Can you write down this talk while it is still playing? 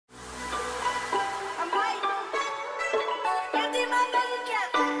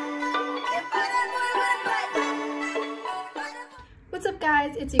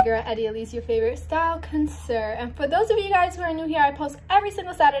it's your girl EDDYELIZE, your favorite style connoisseur. And for those of you guys who are new here, I post every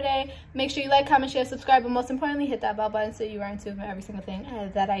single Saturday. Make sure you like, comment, share, subscribe, but most importantly, hit that bell button so you are in tune with every single thing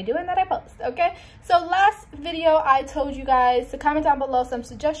that I do and that I post, okay? So last video, I told you guys to comment down below some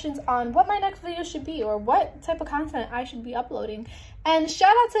suggestions on what my next video should be or what type of content I should be uploading. And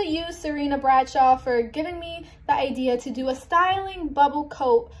shout out to you, Serena Bradshaw, for giving me the idea to do a styling bubble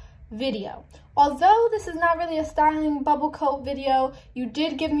coat video. Although this is not really a styling bubble coat video, you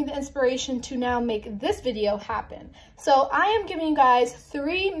did give me the inspiration to now make this video happen. So I am giving you guys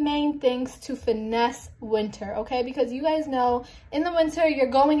 3 main things to finesse winter, okay? Because you guys know in the winter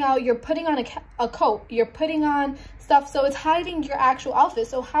you're going out, you're putting on a coat, you're putting on stuff, so it's hiding your actual outfit.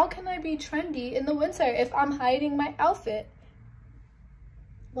 So how can I be trendy in the winter if I'm hiding my outfit?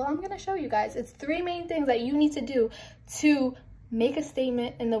 Well, I'm gonna show you guys. It's 3 main things that you need to do to make a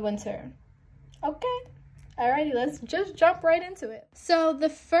statement in the winter. Okay, alrighty, let's just jump right into it. So the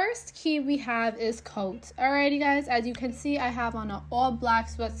first key we have is coats. Alrighty guys, as you can see, I have on an all black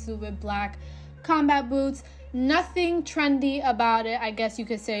sweatsuit with black combat boots. Nothing trendy about it, I guess you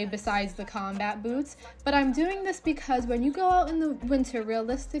could say, besides the combat boots. But I'm doing this because when you go out in the winter,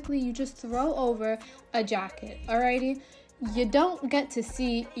 realistically, you just throw over a jacket, alrighty? You don't get to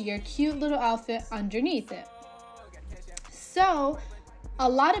see your cute little outfit underneath it. So a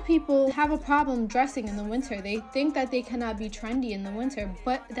lot of people have a problem dressing in the winter. They think that they cannot be trendy in the winter,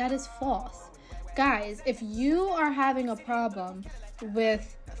 but that is false. Guys, if you are having a problem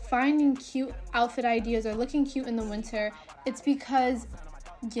with finding cute outfit ideas or looking cute in the winter, it's because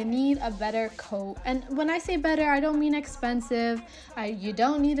you need a better coat. And when I say better, I don't mean expensive. You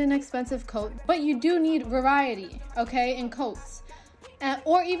don't need an expensive coat, but you do need variety, okay, in coats.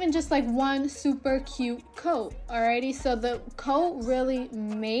 Or even just like one super cute coat, alrighty? So the coat really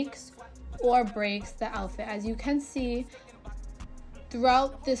makes or breaks the outfit. As you can see,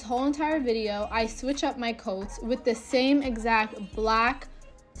 throughout this whole entire video, I switch up my coats with the same exact black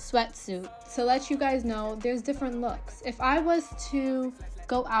sweatsuit to let you guys know there's different looks. If I was to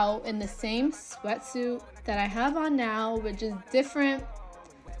go out in the same sweatsuit that I have on now, which is different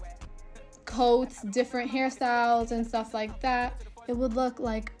coats, different hairstyles and stuff like that, it would look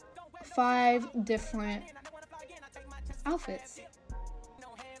like 5 different outfits,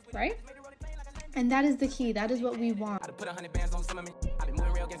 right? And that is the key. That is what we want.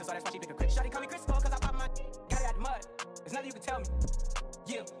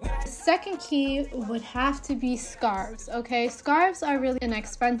 The second key would have to be scarves, okay? Scarves are really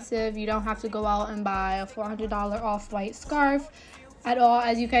inexpensive. You don't have to go out and buy a $400 off-white scarf at all.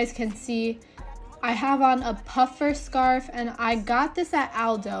 As you guys can see, I have on a puffer scarf, and I got this at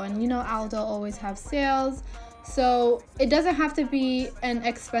Aldo, and you know Aldo always have sales, so it doesn't have to be an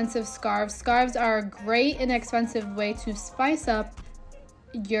expensive scarf. Scarves are a great inexpensive way to spice up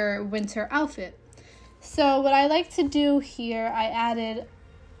your winter outfit. So what I like to do here, I added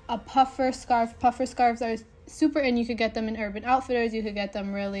a puffer scarf. Puffer scarves are super in. You could get them in Urban Outfitters, you could get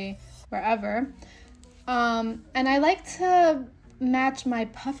them really wherever. And I like to match my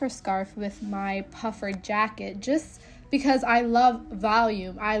puffer scarf with my puffer jacket just because I love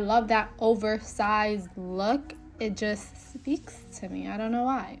volume. I love that oversized look. It just speaks to me. I don't know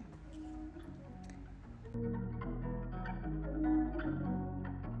why.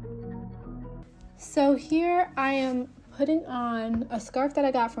 So here I am putting on a scarf that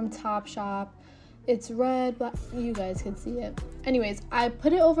I got from Topshop. It's red, black, you guys can see it. Anyways, I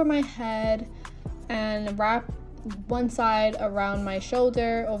put it over my head and wrap one side around my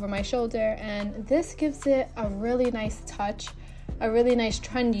shoulder, over my shoulder, and this gives it a really nice touch, a really nice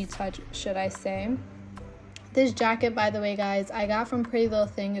trendy touch, should I say. This jacket, by the way, guys, I got from Pretty Little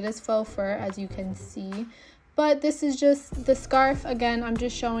Thing. It is faux fur, as you can see, but this is just the scarf. Again, I'm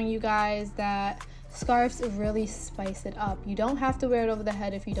just showing you guys that scarves really spice it up. You don't have to wear it over the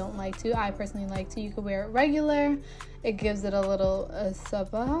head if you don't like to. I personally like to. You could wear it regular. It gives it a little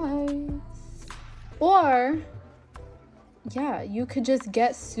surprise. Or yeah, you could just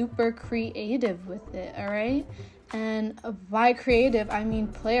get super creative with it, all right? And by creative, I mean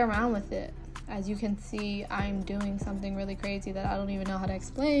play around with it. As you can see, I'm doing something really crazy that I don't even know how to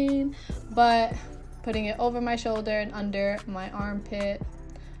explain, but putting it over my shoulder and under my armpit,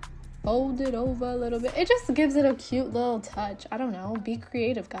 fold it over a little bit. It just gives it a cute little touch. I don't know, be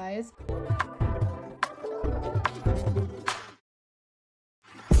creative, guys.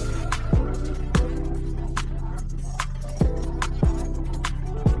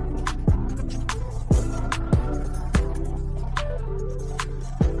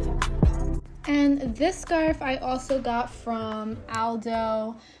 And this scarf I also got from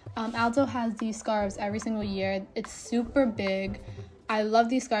Aldo. Aldo has these scarves every single year. It's super big. I love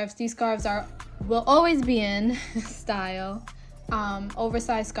these scarves. These scarves will always be in style.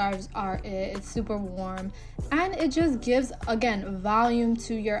 Oversized scarves are it's super warm, and it just gives, again, volume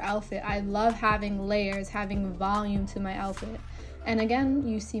to your outfit. I love having layers, having volume to my outfit. And again,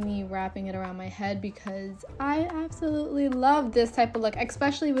 you see me wrapping it around my head because I absolutely love this type of look,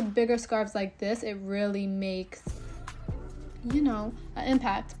 especially with bigger scarves like this. It really makes, you know, an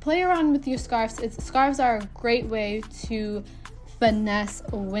impact. Play around with your scarves. Scarves are a great way to finesse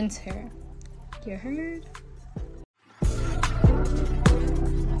winter. You heard?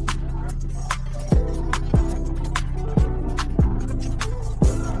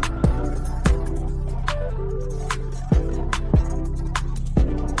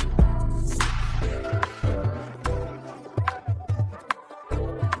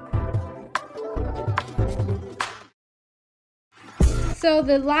 So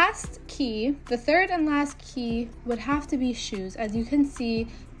the last key, the third and last key, would have to be shoes. As you can see,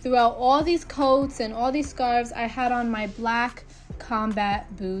 throughout all these coats and all these scarves, I had on my black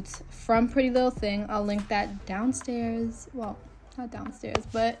combat boots from Pretty Little Thing. I'll link that downstairs. Well, not downstairs,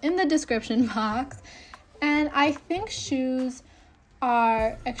 but in the description box. And I think shoes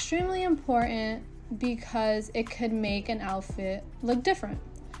are extremely important because it could make an outfit look different.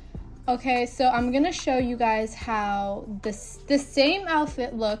 Okay, so I'm gonna show you guys how the same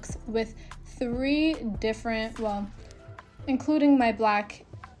outfit looks with 3 different, well, including my black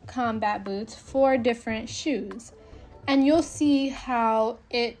combat boots, 4 different shoes. And you'll see how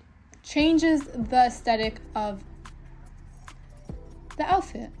it changes the aesthetic of the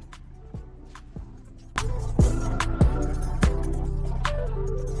outfit.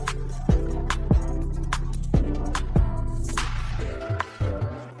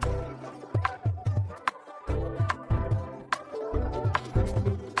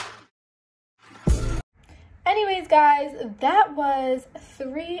 Anyways, guys, that was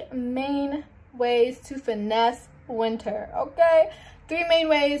 3 main ways to finesse winter, okay? 3 main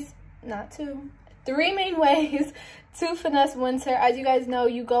ways, not 2, 3 main ways to finesse winter. As you guys know,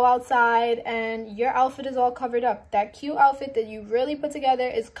 you go outside and your outfit is all covered up. That cute outfit that you really put together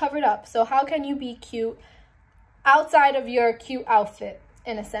is covered up. So how can you be cute outside of your cute outfit,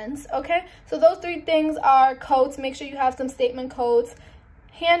 in a sense, okay? So those 3 things are coats. Make sure you have some statement coats,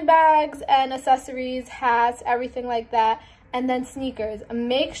 handbags and accessories, hats, everything like that, and then sneakers.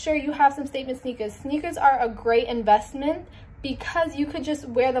 Make sure you have some statement sneakers. Sneakers are a great investment because you could just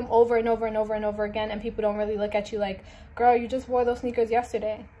wear them over and over and over and over again, and people don't really look at you like, girl, you just wore those sneakers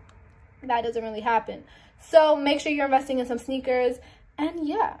yesterday. That doesn't really happen. So make sure you're investing in some sneakers, and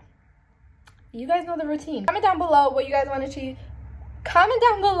yeah, you guys know the routine. Comment down below what you guys want to see. Comment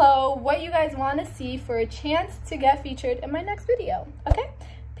down below what you guys want to see for a chance to get featured in my next video, okay?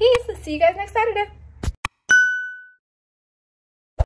 Peace. See you guys next Saturday.